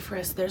to fight for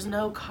us. There's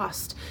no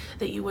cost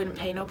that you wouldn't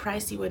pay, no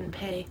price you wouldn't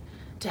pay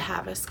to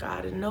have us,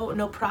 God, and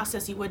no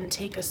process you wouldn't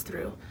take us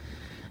through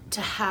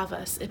to have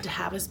us, and to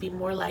have us be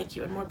more like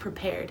you and more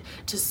prepared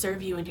to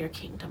serve you in your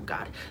kingdom,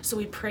 God. So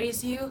we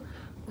praise you,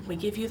 we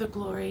give you the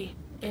glory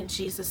in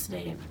Jesus'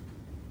 name.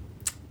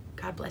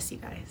 God bless you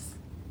guys.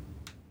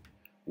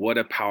 What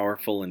a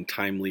powerful and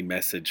timely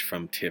message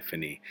from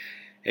Tiffany.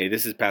 Hey,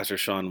 this is Pastor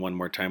Sean one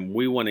more time.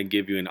 We want to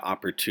give you an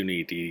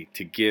opportunity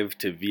to give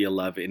to Via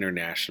Love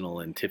International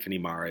and Tiffany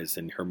Maras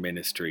and her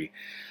ministry.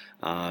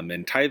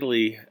 And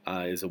Tithely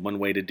is one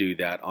way to do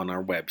that on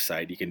our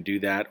website. You can do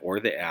that or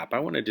the app. I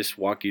want to just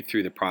walk you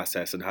through the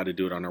process and how to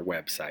do it on our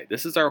website.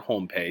 This is our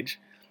homepage.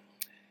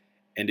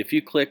 And if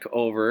you click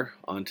over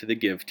onto the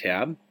Give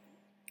tab,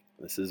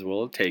 this is where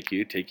it'll take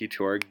you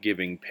to our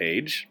giving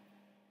page.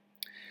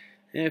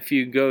 If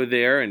you go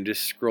there and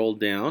just scroll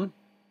down,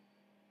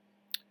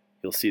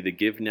 you'll see the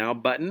Give Now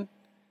button,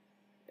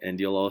 and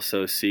you'll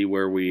also see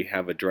where we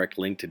have a direct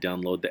link to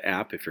download the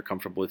app. If you're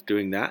comfortable with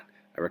doing that,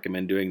 I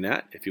recommend doing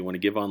that. If you want to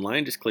give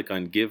online, just click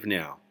on Give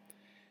Now.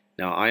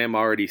 Now, I am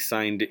already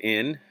signed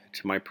in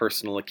to my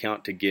personal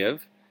account to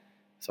give,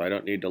 so I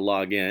don't need to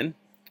log in.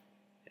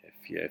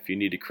 If you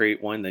need to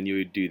create one, then you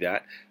would do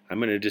that. I'm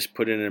going to just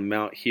put in an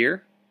amount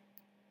here.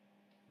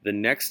 The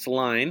next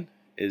line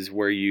is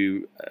where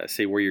you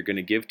say where you're going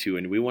to give to,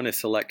 and we want to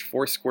select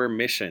Foursquare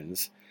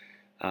Missions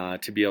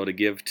to be able to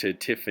give to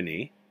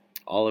Tiffany.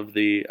 All of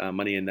the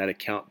money in that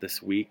account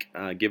this week,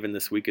 given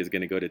this week, is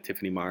going to go to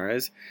Tiffany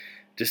Maras.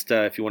 Just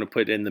if you want to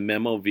put in the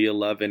memo, Via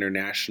Love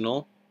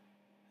International,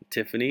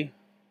 Tiffany,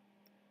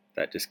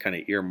 that just kind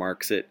of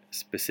earmarks it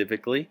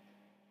specifically.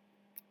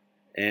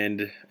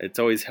 And it's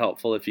always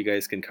helpful if you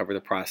guys can cover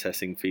the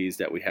processing fees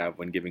that we have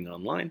when giving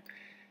online.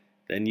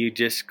 Then you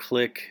just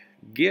click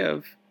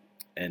Give,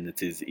 and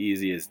it's as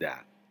easy as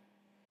that.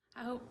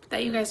 I hope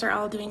that you guys are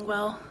all doing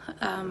well,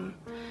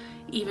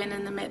 even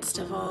in the midst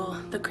of all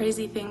the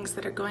crazy things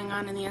that are going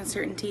on and the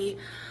uncertainty.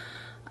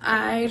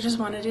 I just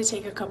wanted to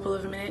take a couple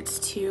of minutes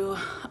to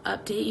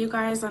update you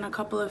guys on a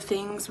couple of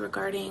things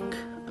regarding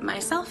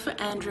myself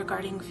and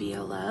regarding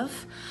Via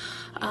Love.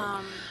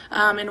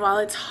 And while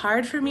it's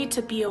hard for me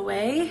to be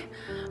away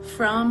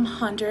from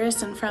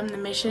Honduras and from the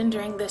mission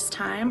during this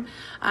time,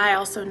 I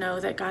also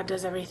know that God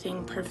does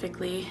everything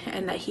perfectly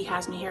and that He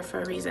has me here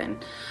for a reason.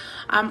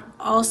 I'm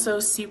also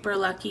super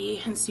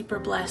lucky and super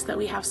blessed that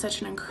we have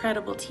such an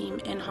incredible team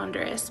in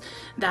Honduras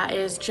that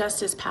is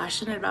just as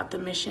passionate about the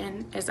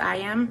mission as I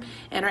am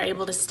and are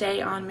able to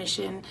stay on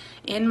mission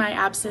in my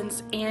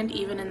absence and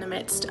even in the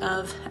midst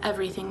of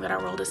everything that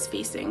our world is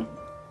facing.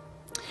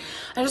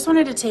 I just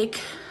wanted to take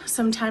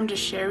some time to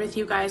share with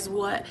you guys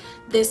what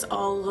this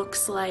all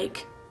looks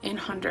like in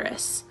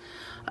Honduras.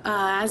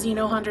 As you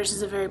know, Honduras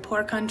is a very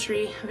poor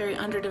country, a very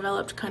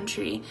underdeveloped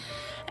country,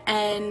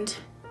 and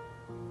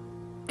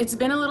it's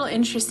been a little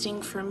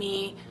interesting for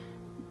me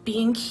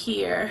being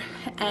here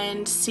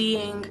and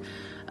seeing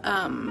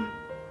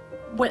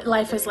what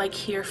life is like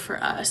here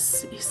for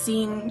us,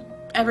 seeing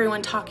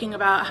everyone talking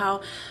about how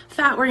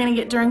fat we're going to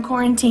get during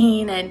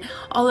quarantine and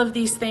all of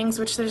these things,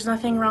 which there's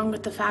nothing wrong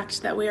with the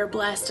fact that we are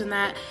blessed and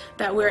that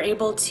we're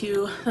able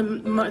to,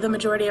 the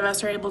majority of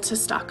us are able to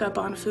stock up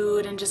on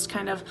food and just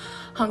kind of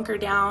hunker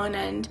down,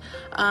 and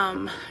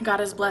God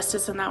has blessed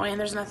us in that way, and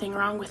there's nothing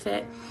wrong with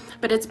it.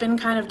 But it's been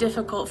kind of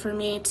difficult for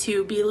me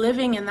to be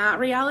living in that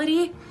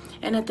reality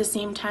and at the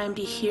same time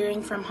be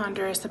hearing from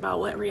Honduras about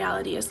what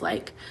reality is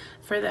like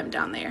for them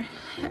down there.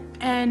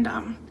 And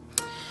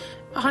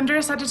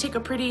Honduras had to take a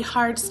pretty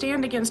hard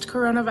stand against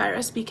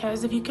coronavirus,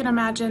 because if you can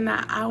imagine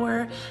that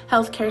our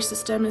healthcare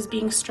system is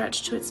being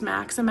stretched to its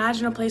max,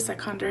 imagine a place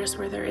like Honduras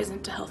where there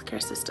isn't a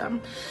healthcare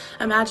system.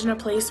 Imagine a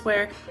place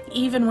where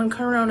even when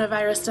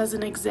coronavirus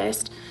doesn't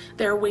exist,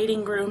 there are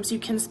waiting rooms. You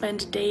can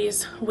spend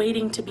days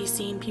waiting to be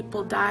seen.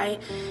 People die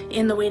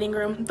in the waiting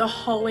room. The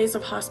hallways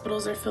of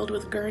hospitals are filled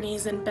with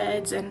gurneys and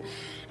beds and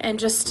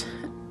just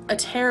a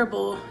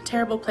terrible,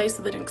 terrible place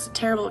with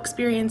terrible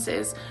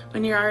experiences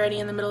when you're already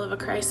in the middle of a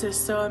crisis.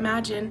 So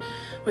imagine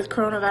with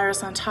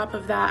coronavirus on top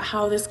of that,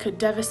 how this could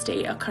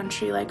devastate a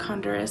country like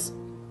Honduras.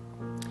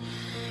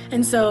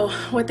 And so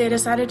what they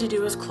decided to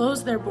do was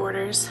close their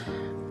borders,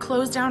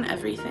 close down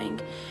everything,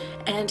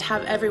 and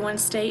have everyone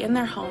stay in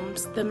their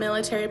homes. The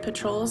military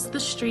patrols the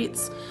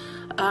streets,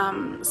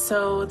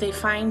 so they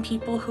find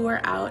people who are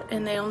out,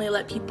 and they only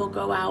let people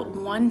go out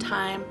one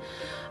time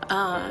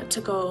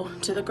to go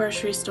to the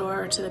grocery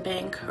store or to the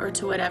bank or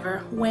to whatever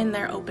when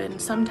they're open.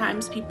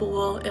 Sometimes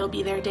it'll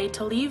be their day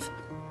to leave,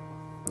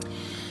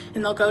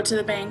 and they'll go to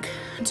the bank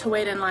to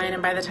wait in line,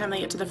 and by the time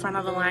they get to the front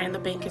of the line, the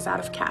bank is out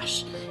of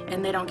cash,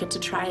 and they don't get to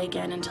try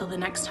again until the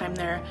next time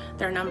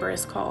their number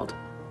is called.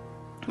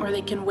 Or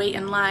they can wait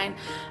in line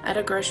at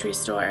a grocery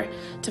store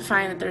to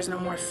find that there's no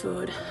more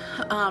food.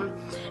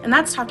 And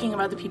that's talking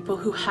about the people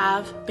who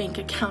have bank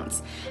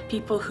accounts,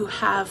 people who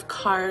have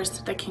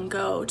cars that can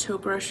go to a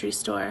grocery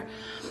store.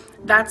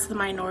 That's the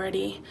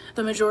minority.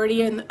 The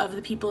majority of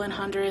the people in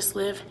Honduras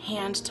live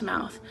hand to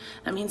mouth.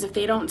 That means if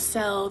they don't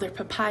sell their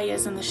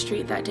papayas in the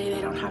street that day,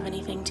 they don't have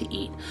anything to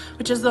eat,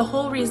 which is the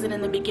whole reason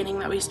in the beginning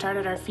that we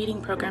started our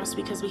feeding programs,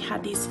 because we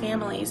had these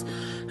families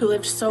who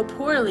lived so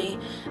poorly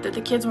that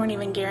the kids weren't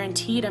even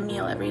guaranteed a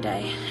meal every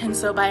day. And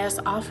so by us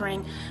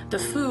offering the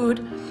food,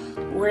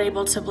 we're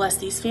able to bless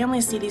these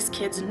families, see these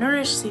kids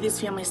nourished, see these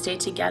families stay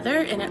together,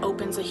 and it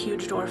opens a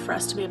huge door for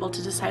us to be able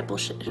to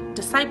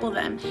disciple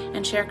them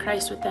and share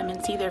Christ with them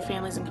and see their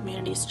families and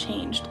communities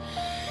changed.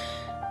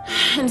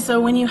 And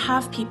so when you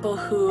have people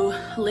who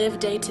live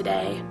day to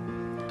day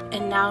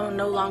and now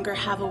no longer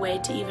have a way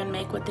to even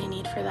make what they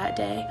need for that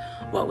day,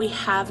 what we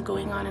have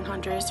going on in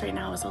Honduras right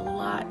now is a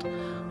lot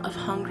of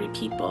hungry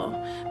people,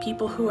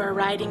 people who are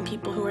writing,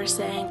 people who are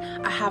saying,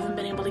 I haven't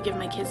been able to give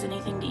my kids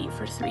anything to eat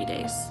for 3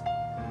 days.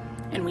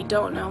 And we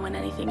don't know when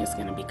anything is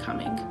going to be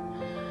coming.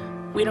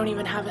 We don't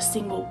even have a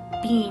single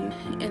bean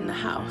in the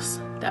house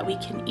that we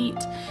can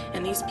eat.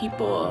 And these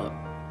people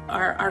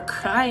are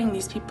crying.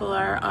 These people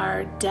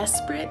are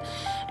desperate.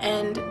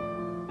 And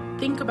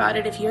think about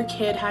it, if your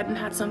kid hadn't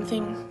had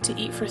something to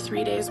eat for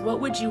 3 days, what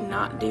would you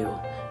not do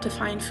to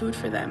find food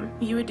for them?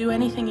 You would do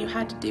anything you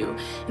had to do.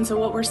 And so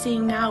what we're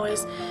seeing now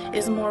is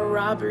more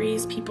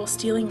robberies, people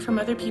stealing from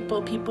other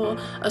people, people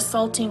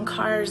assaulting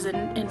cars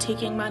and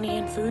taking money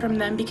and food from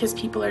them because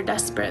people are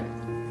desperate.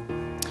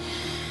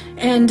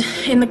 And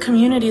in the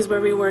communities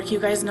where we work, you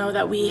guys know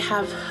that we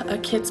have a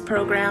kids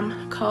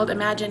program called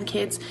Imagine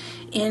Kids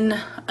in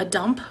a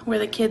dump where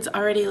the kids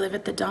already live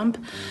at the dump.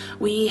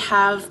 We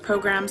have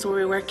programs where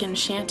we work in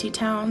shanty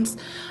towns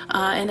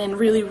and in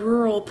really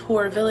rural,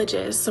 poor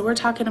villages. So we're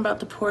talking about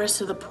the poorest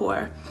of the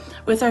poor.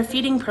 With our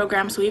feeding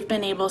programs, we've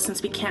been able,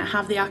 since we can't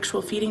have the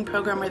actual feeding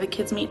program where the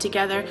kids meet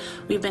together,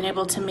 we've been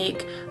able to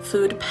make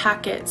food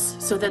packets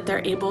so that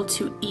they're able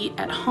to eat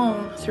at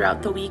home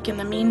throughout the week in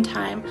the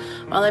meantime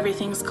while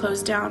everything's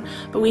closed down.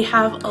 But we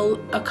have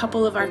a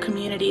couple of our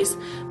communities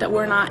that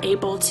we're not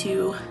able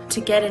to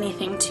get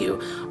anything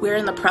to. We're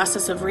in the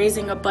process of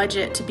raising a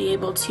budget to be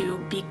able to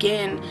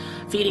begin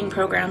feeding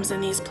programs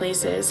in these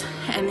places,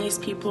 and these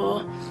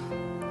people,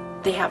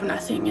 they have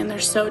nothing, and they're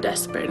so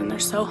desperate and they're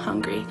so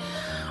hungry.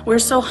 We're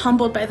so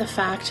humbled by the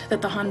fact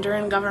that the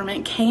Honduran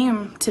government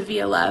came to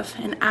Via Love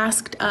and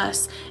asked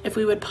us if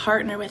we would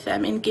partner with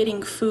them in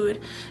getting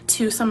food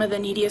to some of the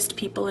neediest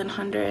people in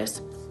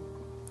Honduras.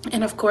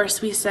 And of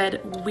course we said,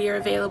 we're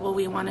available,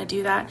 we want to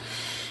do that.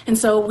 And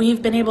so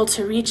we've been able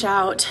to reach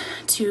out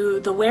to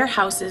the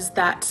warehouses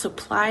that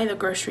supply the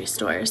grocery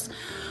stores,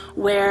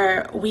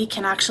 where we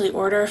can actually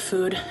order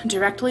food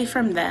directly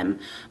from them,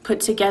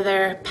 put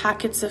together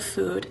packets of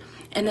food,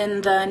 and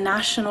then the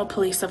National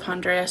Police of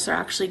Honduras are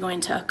actually going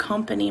to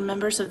accompany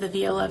members of the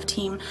Via Love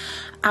team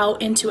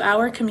out into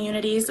our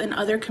communities and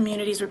other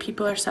communities where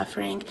people are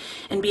suffering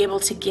and be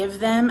able to give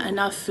them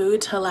enough food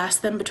to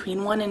last them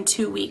between 1 and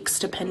 2 weeks,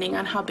 depending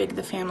on how big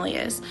the family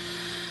is.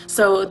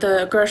 So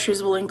the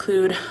groceries will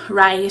include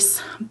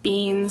rice,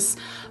 beans,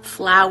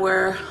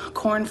 flour,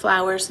 corn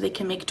flour so they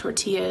can make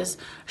tortillas,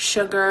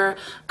 sugar,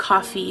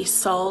 coffee,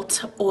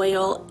 salt,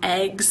 oil,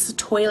 eggs,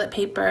 toilet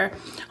paper,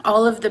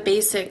 all of the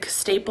basic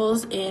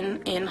staples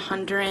in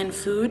Honduran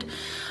food,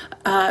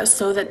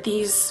 so that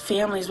these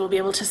families will be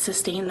able to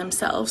sustain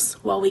themselves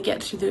while we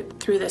get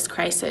through this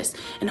crisis.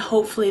 And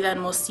hopefully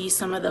then we'll see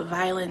some of the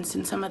violence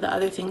and some of the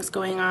other things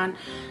going on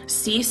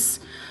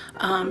cease,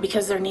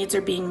 because their needs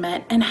are being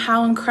met. And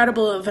how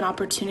incredible of an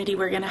opportunity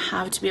we're going to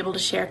have to be able to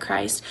share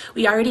Christ.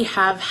 We already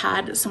have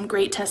had some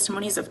great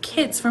testimonies of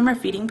kids from our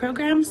feeding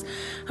programs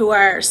who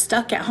are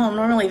stuck at home.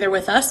 Normally they're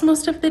with us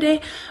most of the day,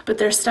 but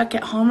they're stuck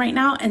at home right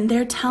now, and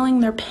they're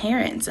telling their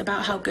parents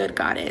about how good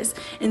God is,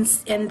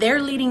 and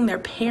they're leading their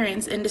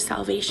parents into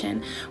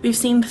salvation. We've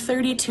seen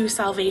 32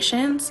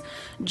 salvations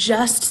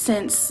just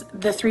since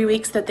the 3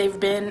 weeks that they've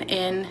been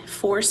in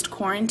forced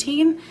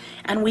quarantine,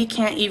 and we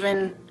can't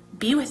even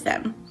be with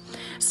them.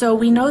 So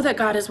we know that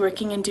God is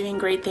working and doing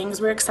great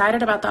things. We're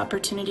excited about the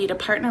opportunity to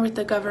partner with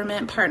the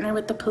government, partner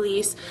with the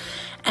police,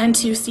 and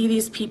to see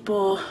these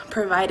people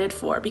provided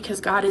for, because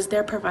God is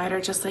their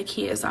provider just like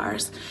He is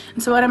ours.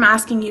 And so what I'm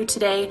asking you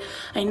today,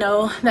 I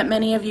know that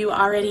many of you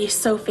already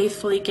so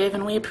faithfully give,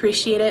 and we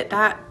appreciate it.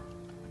 That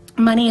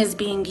money is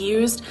being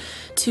used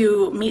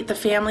to meet the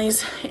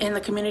families in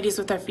the communities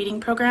with our feeding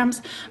programs.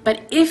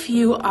 But if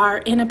you are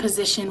in a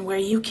position where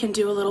you can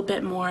do a little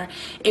bit more,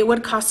 it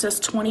would cost us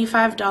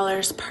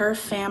 $25 per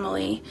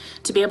family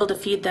to be able to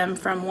feed them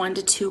from 1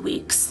 to 2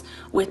 weeks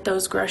with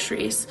those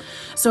groceries.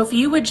 So if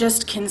you would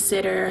just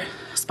consider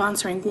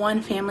sponsoring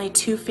 1 family,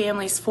 2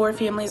 families, 4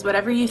 families,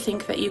 whatever you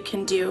think that you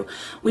can do,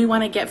 we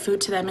want to get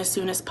food to them as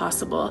soon as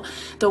possible.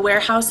 The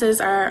warehouses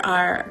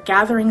are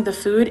gathering the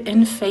food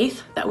in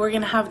faith that we're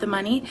going to have the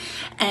money,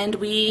 and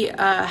we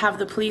have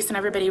the police and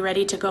everybody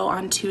ready to go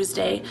on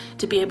Tuesday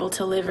to be able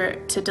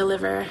to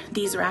deliver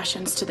these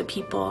rations to the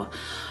people.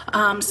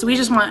 So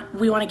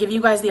we want to give you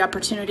guys the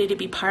opportunity to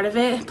be part of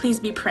it. Please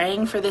be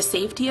praying for the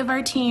safety of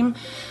our team,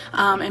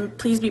 and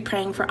please be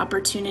praying for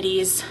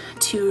opportunities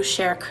to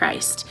share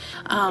Christ.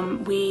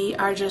 We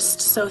are just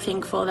so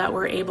thankful that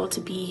we're able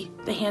to be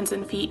the hands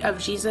and feet of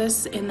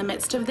Jesus in the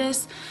midst of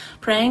this.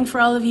 Praying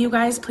for all of you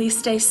guys. Please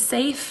stay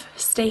safe,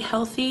 stay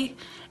healthy,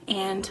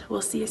 and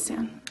we'll see you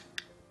soon.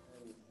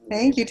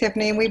 Thank you,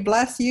 Tiffany. And we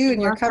bless you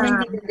and your coming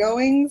and your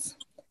goings.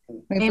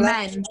 We Amen.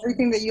 bless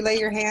everything that you lay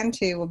your hand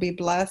to will be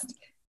blessed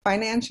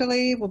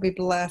financially, will be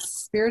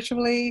blessed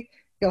spiritually.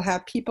 You'll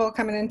have people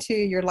coming into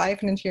your life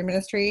and into your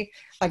ministry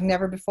like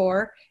never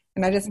before. And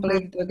And I just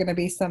believe that there are going to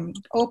be some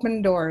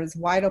open doors,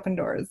 wide open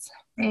doors.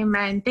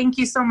 Amen. Thank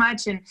you so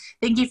much. And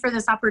thank you for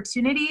this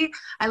opportunity.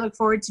 I look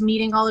forward to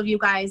meeting all of you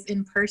guys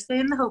in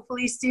person,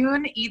 hopefully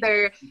soon,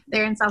 either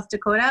there in South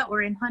Dakota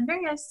or in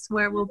Honduras,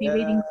 where we'll be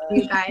waiting for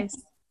you guys.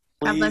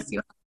 God bless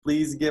you.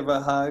 Please give a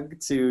hug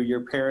to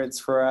your parents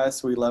for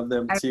us. We love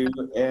them too.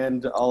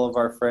 And all of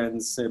our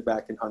friends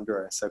back in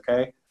Honduras,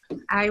 okay?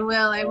 I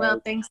will.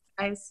 Thanks,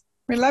 guys.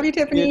 We love you,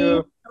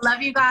 Tiffany.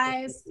 Love you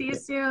guys. See you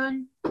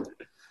soon.